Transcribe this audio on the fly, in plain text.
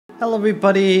Hello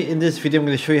everybody, in this video I'm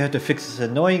going to show you how to fix this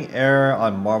annoying error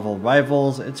on Marvel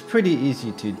Rivals. It's pretty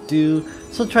easy to do,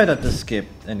 so try not to skip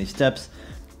any steps.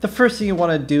 The first thing you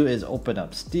want to do is open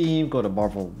up Steam, go to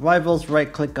Marvel Rivals,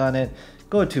 right click on it,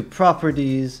 go to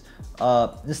Properties,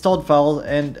 Installed Files,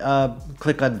 and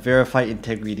click on Verify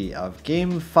Integrity of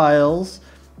Game Files.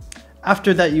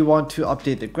 After that you want to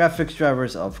update the graphics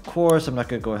drivers, of course. I'm not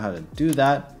going to go ahead and do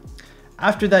that.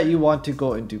 After that you want to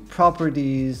go into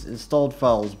Properties, Installed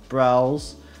Files,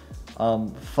 Browse,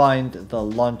 find the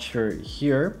launcher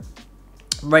here,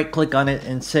 right click on it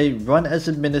and say Run as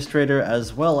Administrator,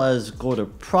 as well as go to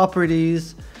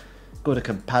Properties, go to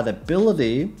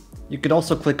Compatibility. You could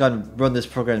also click on Run this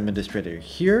Program Administrator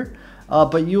here,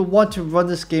 but you want to run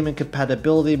this game in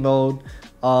compatibility mode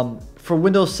for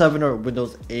Windows 7 or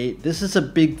Windows 8. This is a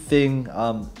big thing.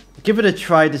 Give it a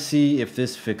try to see if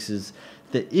this fixes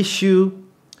the issue.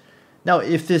 Now,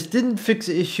 if this didn't fix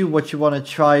the issue, what you want to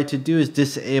try to do is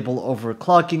disable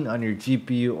overclocking on your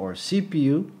GPU or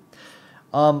CPU.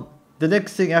 The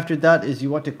next thing after that is you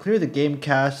want to clear the game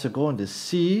cache, so go into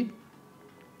C,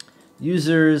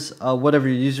 users, whatever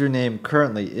your username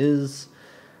currently is,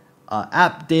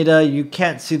 app data. You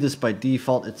can't see this by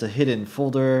default, it's a hidden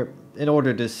folder. In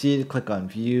order to see it, click on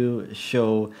View,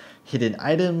 Show Hidden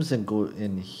Items, and go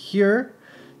in here,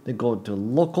 then go to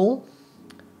Local,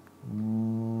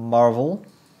 Marvel,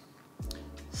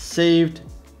 Saved,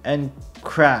 and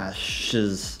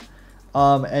Crashes,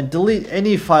 and delete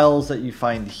any files that you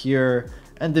find here,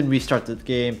 and then restart the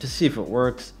game to see if it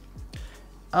works.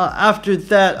 After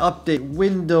that, update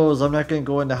Windows. I'm not going to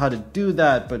go into how to do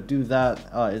that, but do that,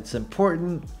 it's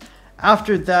important.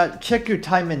 After that, check your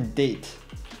time and date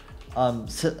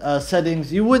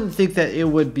settings. You wouldn't think that it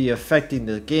would be affecting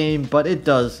the game, but it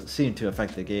does seem to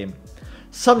affect the game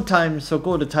sometimes. So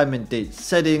go to time and date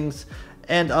settings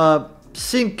and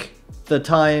sync the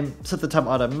time, set the time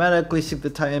automatically, sync the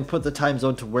time, and put the time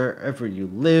zone to wherever you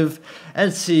live,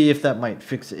 and see if that might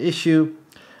fix the issue.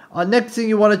 Next thing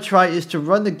you want to try is to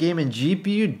run the game in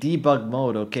GPU debug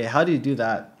mode. Okay, how do you do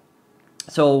that?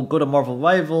 So go to Marvel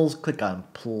Rivals, click on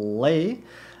Play,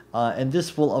 and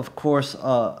this will of course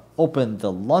open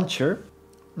the launcher.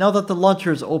 Now that the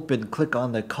launcher is open, click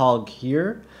on the cog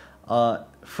here.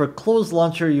 For close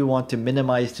launcher, you want to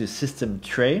minimize to system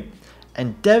tray,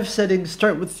 and dev settings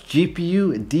start with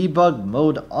GPU debug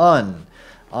mode on.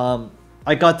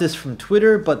 I got this from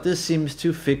Twitter, but this seems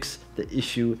to fix the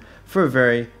issue for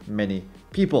very many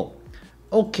people.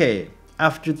 Okay,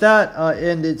 after that,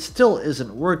 and it still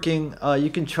isn't working, you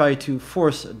can try to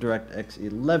force DirectX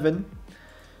 11.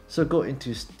 So go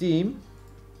into Steam,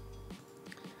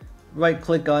 right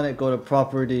click on it, go to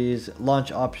Properties,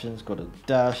 Launch Options, go to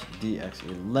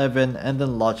 -DX11, and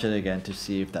then launch it again to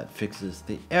see if that fixes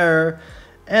the error.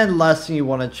 And last thing you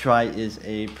want to try is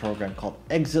a program called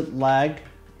Exit Lag.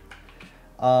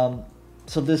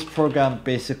 So this program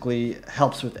basically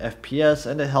helps with FPS,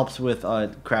 and it helps with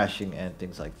crashing and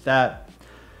things like that.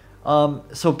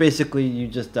 So basically you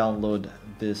just download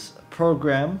this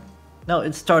program. Now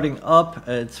it's starting up,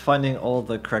 it's finding all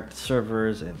the correct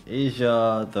servers in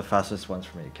Asia, the fastest ones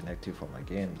for me to connect to for my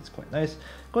games. It's quite nice.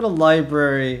 Go to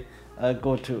Library,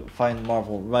 go to find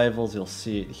Marvel Rivals, you'll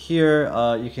see it here.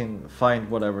 You can find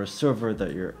whatever server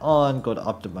that you're on, go to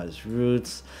Optimize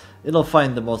Routes. It'll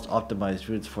find the most optimized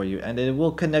routes for you, and it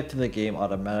will connect to the game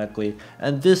automatically,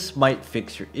 and this might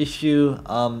fix your issue.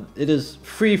 It is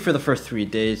free for the first 3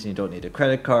 days and you don't need a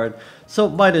credit card, so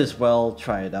might as well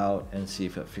try it out and see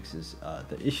if it fixes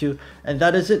the issue. And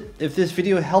that is it. If this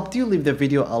video helped you, leave the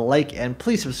video a like and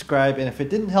please subscribe, and if it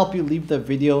didn't help you, leave the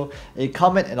video a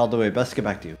comment and I'll do my best to get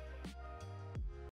back to you.